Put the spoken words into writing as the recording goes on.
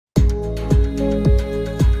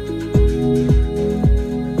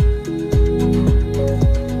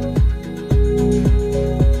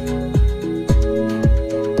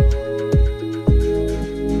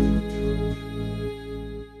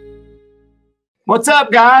What's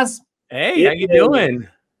up, guys? Hey, how you doing?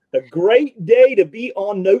 A great day to be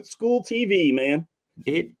on NoteSchool TV, man.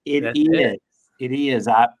 It is.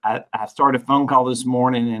 I started a phone call this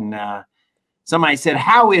morning, and somebody said,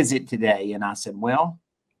 "How is it today?" And I said, "Well,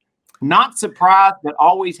 not surprised, but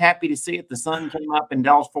always happy to see it. The sun came up in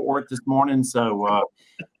Dallas-Fort Worth this morning, so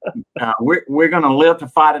we're going to live to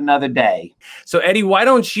fight another day." So, Eddie, why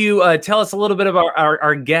don't you tell us a little bit about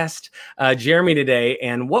our guest, Jeremy, today,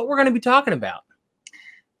 and what we're going to be talking about?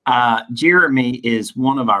 Jeremy is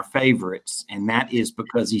one of our favorites, and that is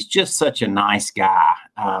because he's just such a nice guy.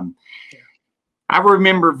 I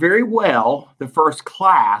remember very well the first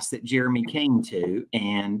class that Jeremy came to,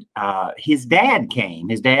 and his dad came.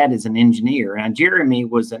 His dad is an engineer, and Jeremy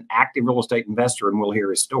was an active real estate investor, and we'll hear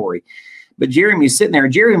his story. But Jeremy's sitting there.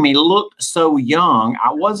 Jeremy looked so young.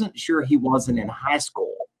 I wasn't sure he wasn't in high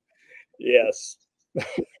school. Yes.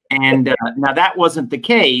 And now that wasn't the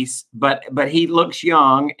case, but he looks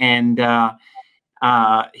young, and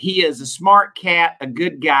he is a smart cat, a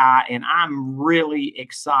good guy, and I'm really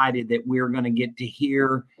excited that we're going to get to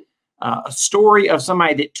hear a story of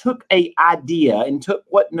somebody that took an idea and took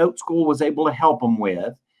what NoteSchool was able to help them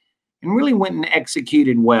with and really went and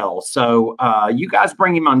executed well. So you guys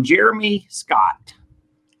bring him on. Jeremy Scott.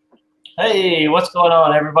 Hey, what's going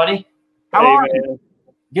on, everybody? How are you?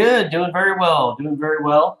 Good, doing very well, doing very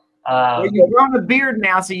well. Well, you've grown a beard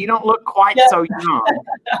now, so you don't look quite so young.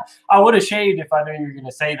 I would have shaved if I knew you were going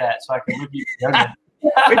to say that, so I could look even younger.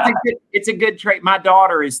 It's a good trait. My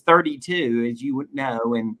daughter is 32, as you would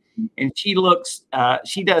know, and she looks.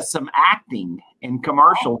 She does some acting in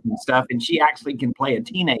commercials and stuff, and she actually can play a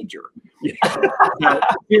teenager.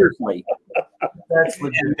 Seriously, that's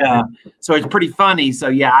legit. So it's pretty funny. So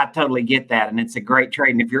yeah, I totally get that, and it's a great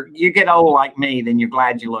trait. And if you get old like me, then you're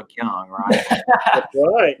glad you look young, right? That's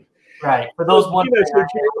right. Right. For those one.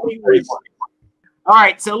 All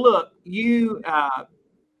right. So look, you.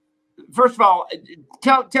 First of all,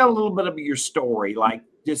 tell a little bit of your story, like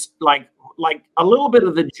a little bit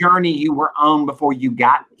of the journey you were on before you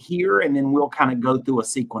got here, and then we'll kind of go through a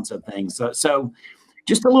sequence of things. So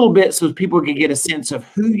just a little bit so people can get a sense of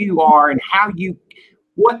who you are and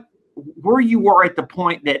where you were at the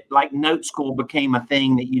point that like NoteSchool became a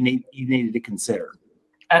thing that you needed to consider.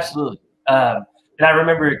 Absolutely. And I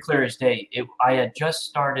remember it clear as day. I had just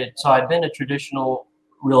started, so I'd been a traditional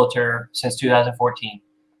realtor since 2014.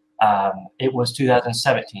 It was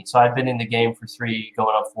 2017, so I'd been in the game for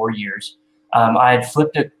going on 4 years. I had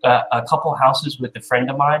flipped a couple houses with a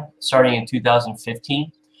friend of mine starting in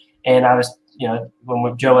 2015, and I was,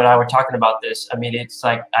 when Joe and I were talking about this, I mean, it's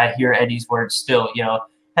like I hear Eddie's words still.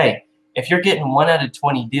 Hey, if you're getting 1 out of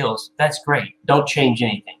 20 deals, that's great. Don't change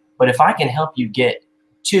anything. But if I can help you get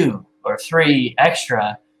 2 or 3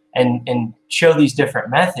 extra and show these different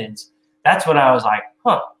methods, that's when I was like,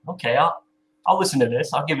 okay, I'll listen to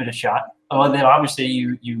this. I'll give it a shot. Oh, and then obviously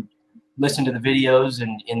you listen to the videos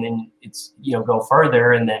and then it's, go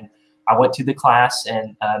further. And then I went to the class,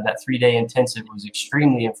 and that 3-day intensive was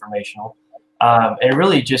extremely informational. And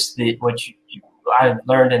really just I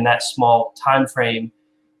learned in that small time frame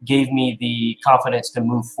gave me the confidence to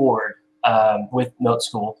move forward with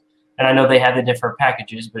NoteSchool. And I know they had the different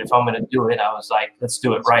packages, but if I'm going to do it, I was like, let's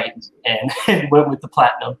do it right. And went with the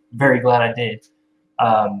platinum. Very glad I did.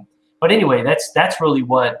 But anyway, that's really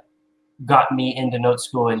what got me into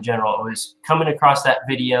NoteSchool in general. It was coming across that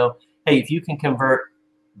video. Hey, if you can convert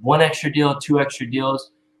 1 extra deal, 2 extra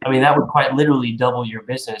deals, I mean, that would quite literally double your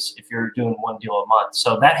business if you're doing 1 deal a month.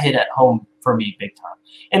 So that hit at home for me big time.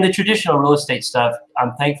 And the traditional real estate stuff,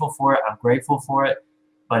 I'm thankful for it. I'm grateful for it,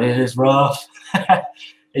 but it is rough.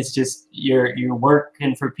 It's just you're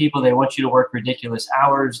working for people. They want you to work ridiculous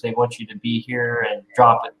hours. They want you to be here and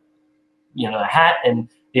drop it, a hat. And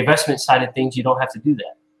the investment side of things, you don't have to do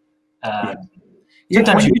that. When you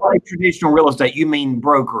say traditional real estate, you mean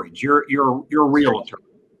brokerage. You're a realtor.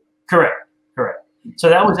 Correct. So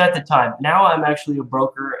that was at the time. Now I'm actually a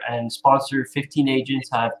broker and sponsor 15 agents.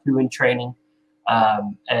 I have 2 in training.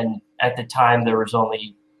 And at the time there was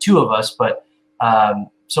only 2 of us, but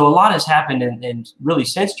so a lot has happened and really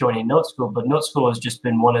since joining NoteSchool, but NoteSchool has just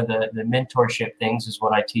been one of the mentorship things is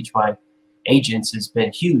what I teach my agents has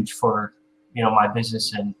been huge for, my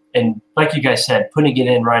business. And like you guys said, putting it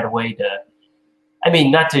in right away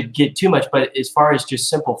not to get too much, but as far as just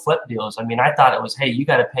simple flip deals, I mean, I thought it was, hey, you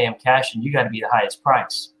got to pay them cash and you got to be the highest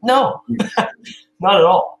price. No, not at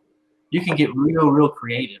all. You can get real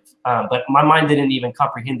creative. But my mind didn't even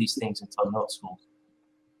comprehend these things until NoteSchool.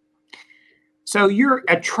 So your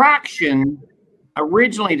attraction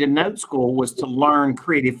originally to NoteSchool was to learn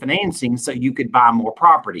creative financing so you could buy more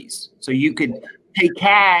properties. So you could pay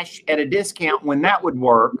cash at a discount when that would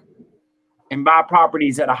work and buy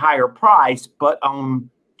properties at a higher price, but on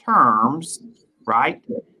terms, right?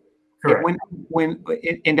 Correct.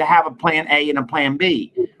 And to have a plan A and a plan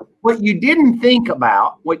B. What you didn't think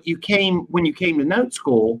about, when you came to Note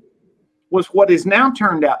School, was what has now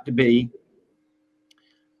turned out to be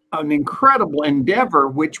an incredible endeavor,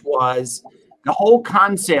 which was the whole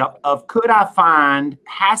concept of, could I find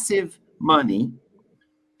passive money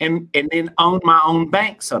and then own my own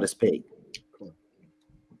bank, so to speak?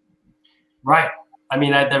 Right. I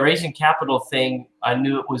mean, the raising capital thing, I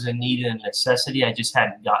knew it was a need and a necessity. I just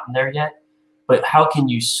hadn't gotten there yet. But how can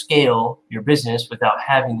you scale your business without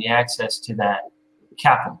having the access to that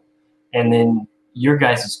capital? And then your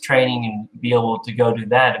guys' training and be able to go to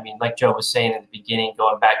that. I mean, like Joe was saying at the beginning,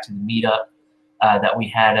 going back to the meetup that we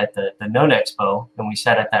had at the Note Expo, and we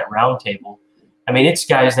sat at that round table. I mean, it's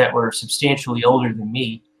guys that were substantially older than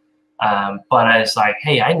me. But I was like,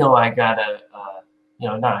 hey, I know I got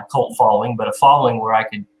not a cult following, but a following where I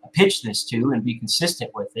could pitch this to and be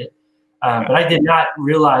consistent with it. But I did not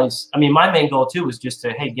realize, I mean, my main goal too was just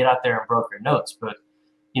to, hey, get out there and broker notes. But,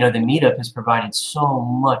 the meetup has provided so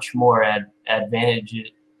much more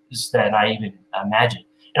advantages than I even imagined.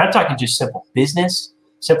 And I'm talking just simple business,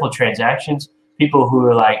 simple transactions, people who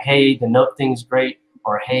are like, hey, the note thing's great,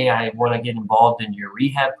 or hey, I want to get involved in your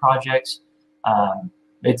rehab projects.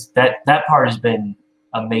 It's that part has been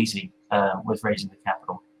amazing with raising the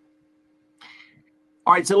capital.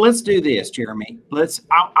 All right, so let's do this, Jeremy.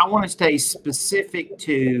 I want to stay specific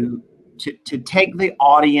to take the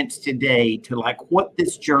audience today to like what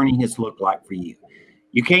this journey has looked like for you.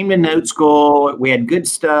 You came to Note School. We had good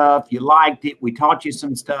stuff. You liked it. We taught you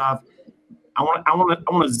some stuff. I want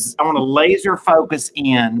to laser focus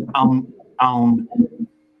in on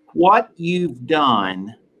what you've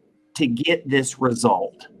done to get this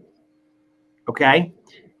result. Okay.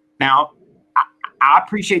 Now, I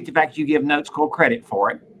appreciate the fact you give Note School credit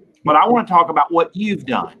for it, but I want to talk about what you've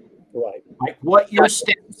done, right? Like what your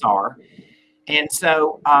steps are. And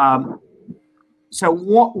so,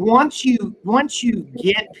 once you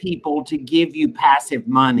get people to give you passive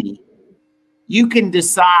money, you can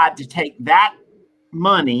decide to take that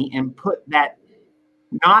money and put that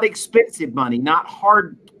not expensive money, not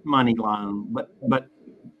hard money loan,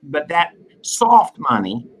 but that soft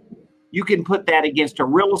money. You can put that against a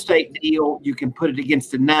real estate deal. You can put it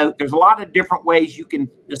against a note. There's a lot of different ways you can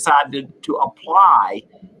decide to apply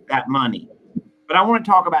that money. But I want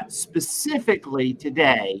to talk about specifically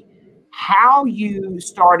today how you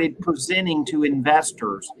started presenting to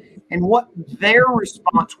investors and what their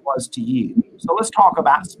response was to you. So let's talk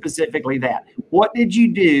about specifically that. What did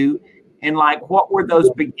you do, and like what were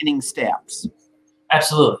those beginning steps?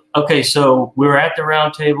 Absolutely. Okay, so we were at the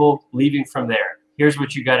round table, leaving from there. Here's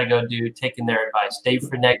what you got to go do, taking their advice. Dave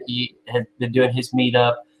Frenecki had been doing his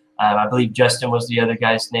meetup. I believe Justin was the other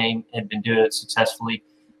guy's name, had been doing it successfully.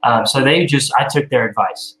 So I took their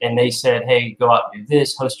advice, and they said, hey, go out and do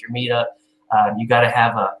this, host your meetup. You got to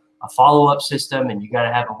have a follow-up system, and you got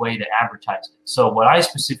to have a way to advertise it. So what I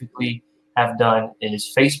specifically have done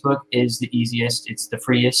is Facebook is the easiest. It's the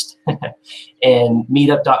freest. And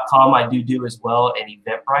meetup.com I do as well, and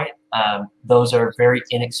Eventbrite. Those are very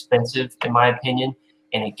inexpensive in my opinion,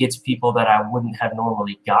 and it gets people that I wouldn't have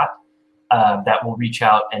normally got that will reach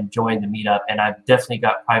out and join the meetup. And I've definitely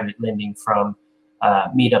got private lending from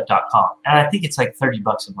meetup.com. And I think it's like $30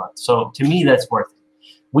 a month. So to me, that's worth it.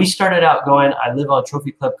 We started out going, I live on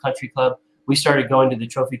Trophy Club Country Club. We started going to the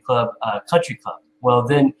Trophy Club Country Club. Well,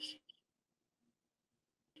 then,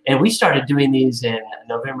 and we started doing these in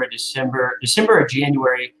November, December or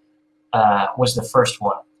January was the first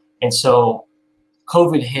one. And so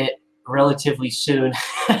COVID hit relatively soon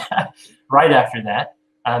right after that.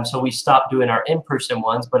 So we stopped doing our in-person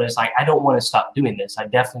ones, but it's like, I don't want to stop doing this. I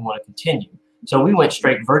definitely want to continue. So we went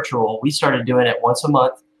straight virtual. We started doing it once a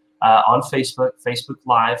month on Facebook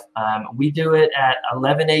Live. We do it at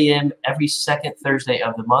 11 a.m. every second Thursday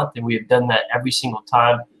of the month, and we have done that every single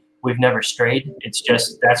time. We've never strayed. It's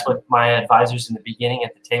just, that's what my advisors in the beginning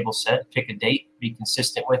at the table said. Pick a date, be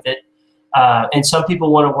consistent with it. And some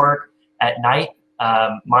people want to work at night.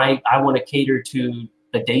 I want to cater to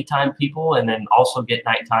the daytime people and then also get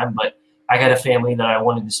nighttime, but I got a family that I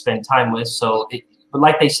wanted to spend time with. So but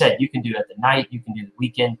like they said, you can do it at the night, you can do the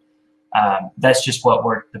weekend. That's just what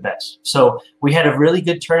worked the best. So we had a really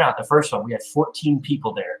good turnout the first one. We had 14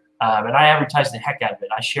 people there. And I advertised the heck out of it.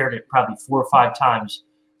 I shared it probably 4 or 5 times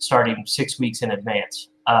starting 6 weeks in advance.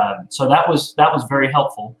 So that was very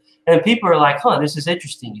helpful. And people are like, huh, this is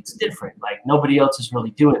interesting. It's different. Like nobody else is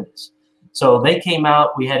really doing this. So they came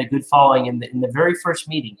out. We had a good following in the very first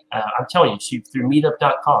meeting. I'm telling you, she through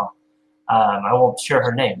meetup.com. I won't share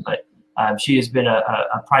her name, but she has been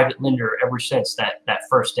a private lender ever since that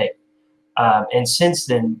first day. And since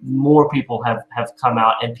then, more people have come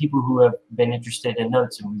out, and people who have been interested in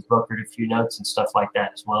notes, and we've brokered a few notes and stuff like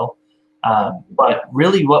that as well. But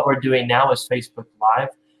really what we're doing now is Facebook Live.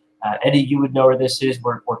 Eddie, you would know where this is.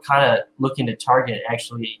 We're kind of looking to target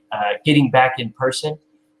actually getting back in person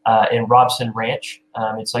in Robson Ranch.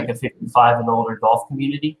 It's like a 55 and older golf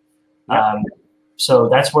community. So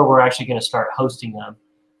that's where we're actually going to start hosting them,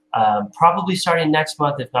 probably starting next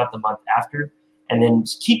month, if not the month after. And then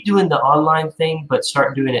keep doing the online thing, but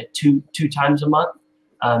start doing it two times a month,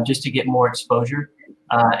 just to get more exposure.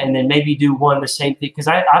 And then maybe do the same thing, because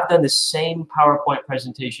I've done the same PowerPoint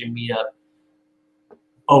presentation meetup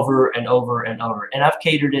over and over and over, and I've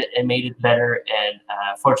catered it and made it better. And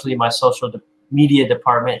fortunately, my social media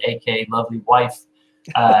department, aka lovely wife,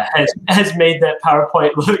 has made that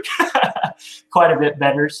PowerPoint look quite a bit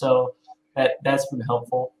better. So that's been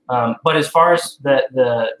helpful. But as far as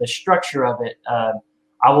the structure of it,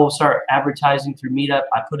 I will start advertising through Meetup.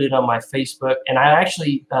 I put it on my Facebook, and I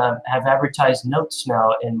actually have advertised notes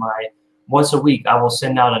now in my, once a week, I will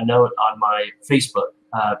send out a note on my Facebook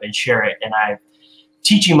and share it. And I'm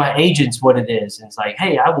teaching my agents what it is. And it's like,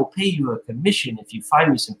 hey, I will pay you a commission if you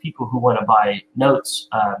find me some people who want to buy notes,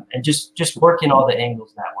 and just working all the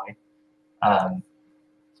angles that way.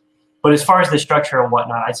 But as far as the structure and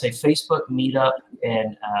whatnot, I'd say Facebook, Meetup,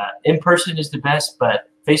 and in-person is the best, but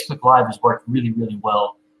Facebook Live has worked really, really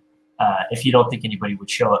well if you don't think anybody would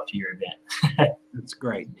show up to your event. That's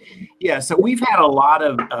great. Yeah, so we've had a lot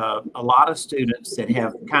of students that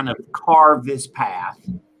have kind of carved this path.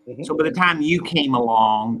 So by the time you came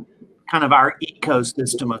along, kind of our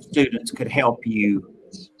ecosystem of students could help you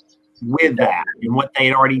with that and what they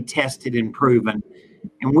had already tested and proven.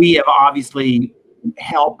 And we have obviously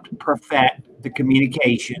helped perfect the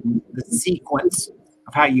communication, the sequence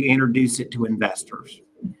of how you introduce it to investors.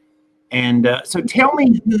 And so tell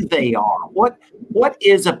me who they are. What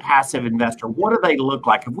is a passive investor? What do they look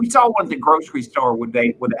like? If we saw one at the grocery store, would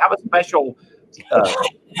they have a special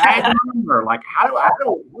tag on them, or like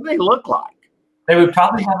what do they look like? They would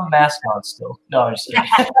probably have a mask on still. No, I'm just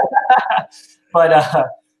kidding. But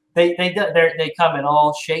they come in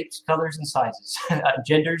all shapes, colors, and sizes,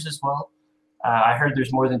 genders as well. I heard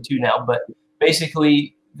there's more than 2 now, but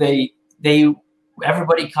basically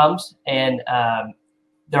everybody comes, and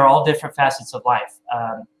they're all different facets of life.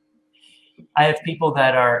 I have people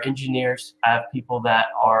that are engineers. I have people that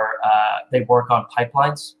are they work on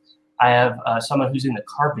pipelines. I have someone who's in the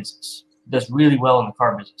car business, does really well in the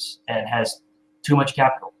car business, and has too much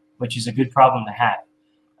capital, which is a good problem to have.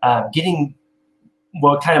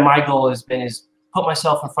 What kind of my goal has been is put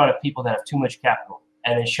myself in front of people that have too much capital,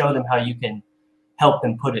 and then show them how you can help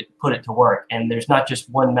them put it to work. And there's not just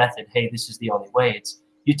one method. Hey, this is the only way. It's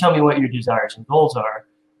you tell me what your desires and goals are,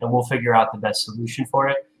 and we'll figure out the best solution for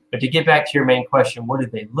it. But to get back to your main question, what do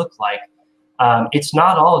they look like? It's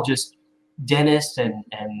not all just dentists and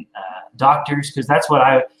doctors, because that's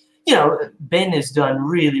what Ben has done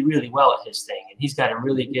really, really well at his thing, and he's got a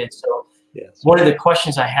really good. So yes. One of the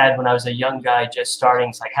questions I had when I was a young guy just starting,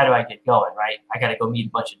 it's like, how do I get going, right? I got to go meet a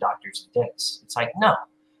bunch of doctors and dentists. It's like, no,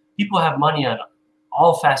 people have money on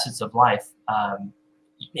all facets of life.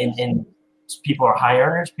 And people are high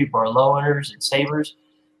earners, people are low earners and savers.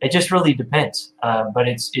 It just really depends. But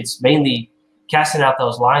it's mainly casting out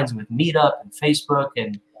those lines with Meetup and Facebook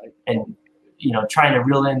and trying to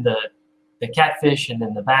reel in the catfish and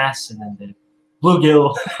then the bass and then the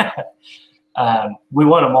bluegill. We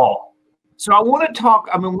want them all. So I want to talk,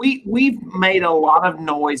 we've made a lot of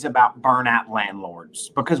noise about burnout landlords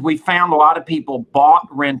because we found a lot of people bought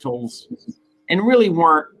rentals and really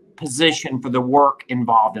weren't positioned for the work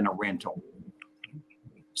involved in a rental.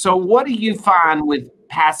 So what do you find with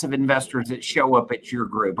passive investors that show up at your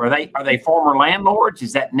group? Are they former landlords?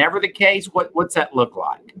 Is that never the case? What's that look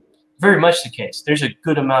like? Very much the case. There's a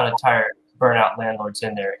good amount of tired burnout landlords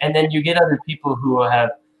in there. And then you get other people who have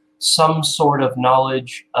some sort of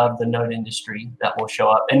knowledge of the note industry that will show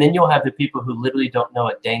up. And then you'll have the people who literally don't know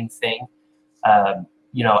a dang thing,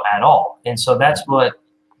 at all. And so that's what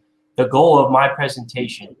the goal of my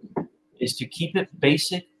presentation is, to keep it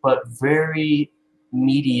basic, but very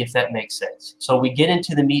meaty, if that makes sense. So we get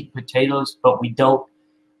into the meat and potatoes, but we don't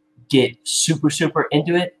get super, super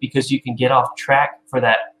into it, because you can get off track for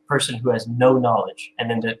that person who has no knowledge. And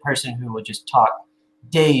then the person who will just talk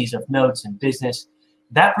days of notes and business,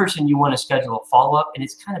 that person you want to schedule a follow-up, and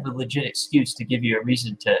it's kind of a legit excuse to give you a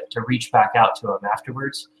reason to reach back out to them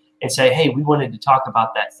afterwards. and say, hey, we wanted to talk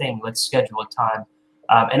about that thing. Let's schedule a time.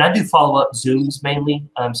 And I do follow-up Zooms mainly.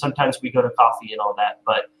 Sometimes we go to coffee and all that,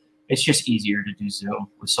 but it's just easier to do Zoom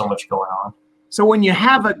with so much going on. So when you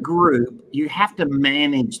have a group, you have to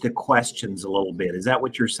manage the questions a little bit. Is that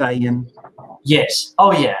what you're saying? Yes.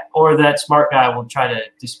 Oh, yeah. Or that smart guy will try to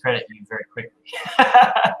discredit you very quickly.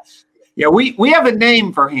 Yeah, we have a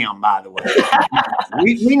name for him, by the way.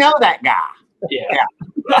 we know that guy. Yeah.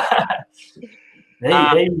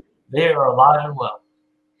 They are alive and well.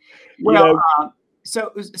 Well,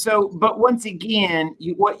 but once again,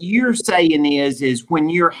 what you're saying is when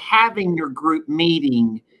you're having your group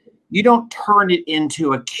meeting, you don't turn it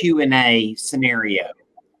into a Q&A scenario,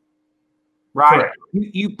 right?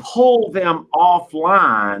 You pull them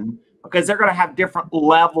offline because they're going to have different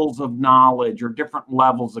levels of knowledge or different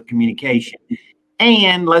levels of communication.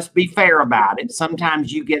 And let's be fair about it.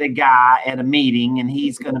 Sometimes you get a guy at a meeting and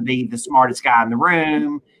he's going to be the smartest guy in the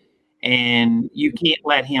room, and you can't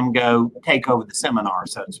let him go take over the seminar,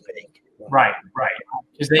 so to speak. Right.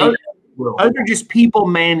 Those are just people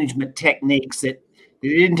management techniques that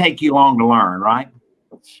it didn't take you long to learn, right?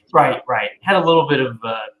 Right. Had a little bit of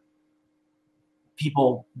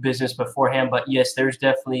people business beforehand, but yes, there's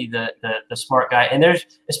definitely the smart guy. And there's,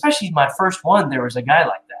 especially my first one, there was a guy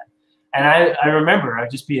like that. And I remember I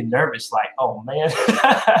just being nervous, like, oh man,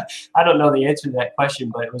 I don't know the answer to that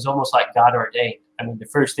question, but it was almost like God ordained. I mean, the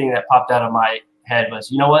first thing that popped out of my head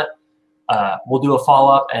was, you know what? We'll do a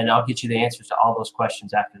follow-up and I'll get you the answers to all those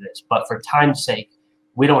questions after this. But for time's sake,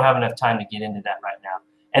 we don't have enough time to get into that right now.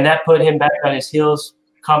 And that put him back on his heels,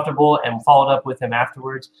 comfortable, and followed up with him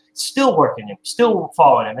afterwards, still working him, still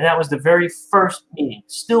following him. And that was the very first meeting,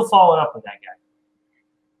 still following up with that guy.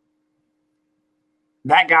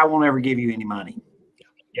 That guy won't ever give you any money.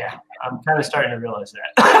 Yeah, I'm kind of starting to realize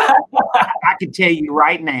that. I can tell you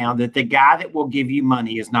right now that the guy that will give you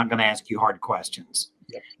money is not going to ask you hard questions.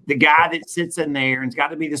 Yep. The guy that sits in there and's got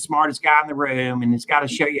to be the smartest guy in the room and it's got to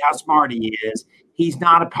show you how smart he is, he's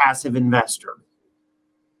not a passive investor,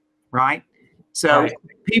 right? So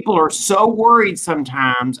people are so worried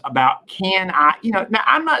sometimes about, now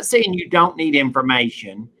I'm not saying you don't need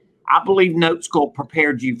information. I believe NoteSchool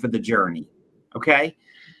prepared you for the journey, okay?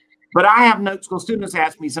 But I have NoteSchool students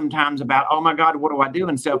ask me sometimes about, oh my God, what do I do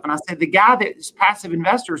and stuff? And I said, the guy that's passive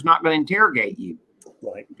investor is not going to interrogate you.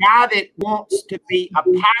 Right. The guy that wants to be a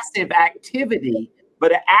passive activity,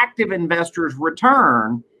 but an active investor's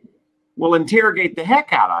return will interrogate the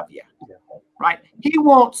heck out of you. Yeah. Right? He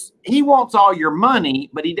wants all your money,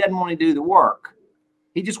 but he doesn't want to do the work.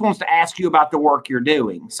 He just wants to ask you about the work you're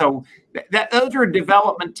doing. So those are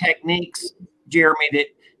development techniques, Jeremy, that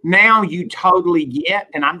now you totally get.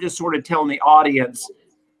 And I'm just sort of telling the audience,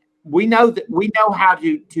 we know how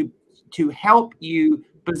to help you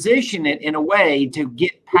position it in a way to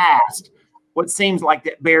get past what seems like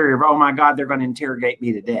that barrier of, oh my God, they're going to interrogate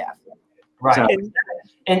me to death. Right. So,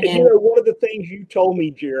 and one of the things you told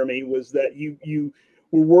me, Jeremy, was that you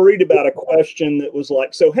were worried about a question that was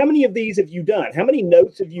like, so how many of these have you done? How many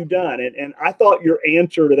notes have you done? And I thought your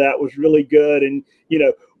answer to that was really good. And,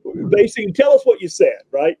 basically tell us what you said,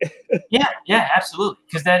 right? Yeah, absolutely.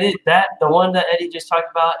 Because the one that Eddie just talked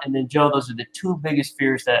about, and then Joe, those are the two biggest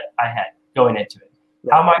fears that I had going into it.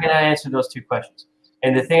 Right. How am I going to answer those two questions?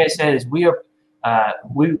 And the thing I said is we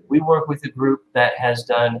work with a group that has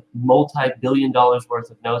done multi-billion dollars worth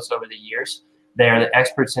of notes over the years. They are the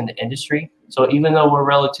experts in the industry. So even though we're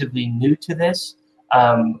relatively new to this,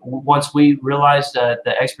 once we realized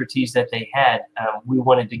the expertise that they had, we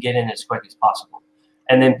wanted to get in as quick as possible.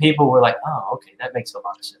 And then people were like, oh, okay, that makes a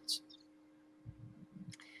lot of sense.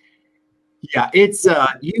 Yeah, it's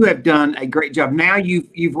you have done a great job. Now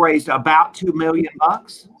you've raised about $2 million.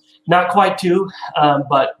 Not quite two,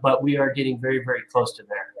 but we are getting very, very close to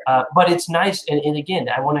there. But it's nice, and again,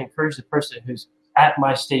 I want to encourage the person who's at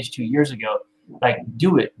my stage 2 years ago, like,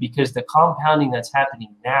 do it, because the compounding that's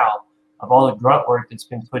happening now of all the grunt work that's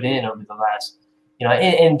been put in over the last,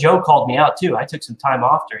 and Joe called me out too. I took some time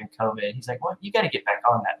off during COVID. He's like, well, you got to get back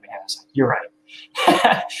on that, man. I was like, you're right.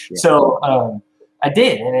 Yeah. So I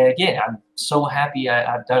did. And again, I'm so happy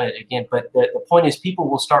I've done it again. But the point is, people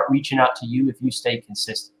will start reaching out to you if you stay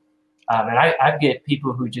consistent. And I get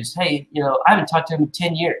people who just, hey, I haven't talked to them in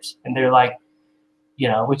 10 years. And they're like,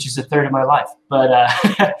 which is a third of my life. But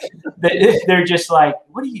they're just like,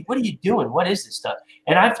 what are you doing? What is this stuff?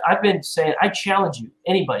 And I've been saying, I challenge you,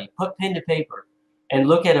 anybody, put pen to paper and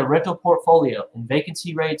look at a rental portfolio and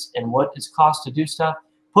vacancy rates and what it's cost to do stuff.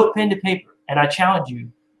 Put pen to paper. And I challenge you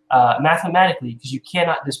mathematically, because you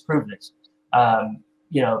cannot disprove this,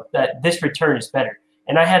 that this return is better.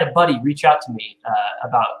 And I had a buddy reach out to me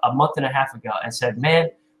about a month and a half ago and said, man,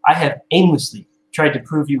 I have aimlessly tried to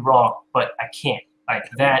prove you wrong, but I can't. Like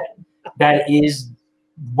that is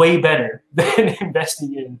way better than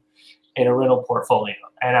investing in a rental portfolio.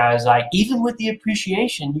 And I was like, even with the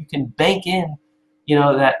appreciation, you can bank in, you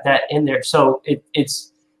know, that in there. So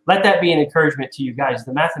it's let that be an encouragement to you guys.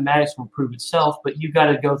 The mathematics will prove itself, but you got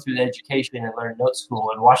to go through the education and learn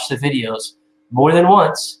NoteSchool and watch the videos more than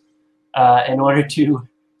once in order to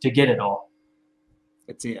get it all.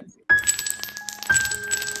 That's it.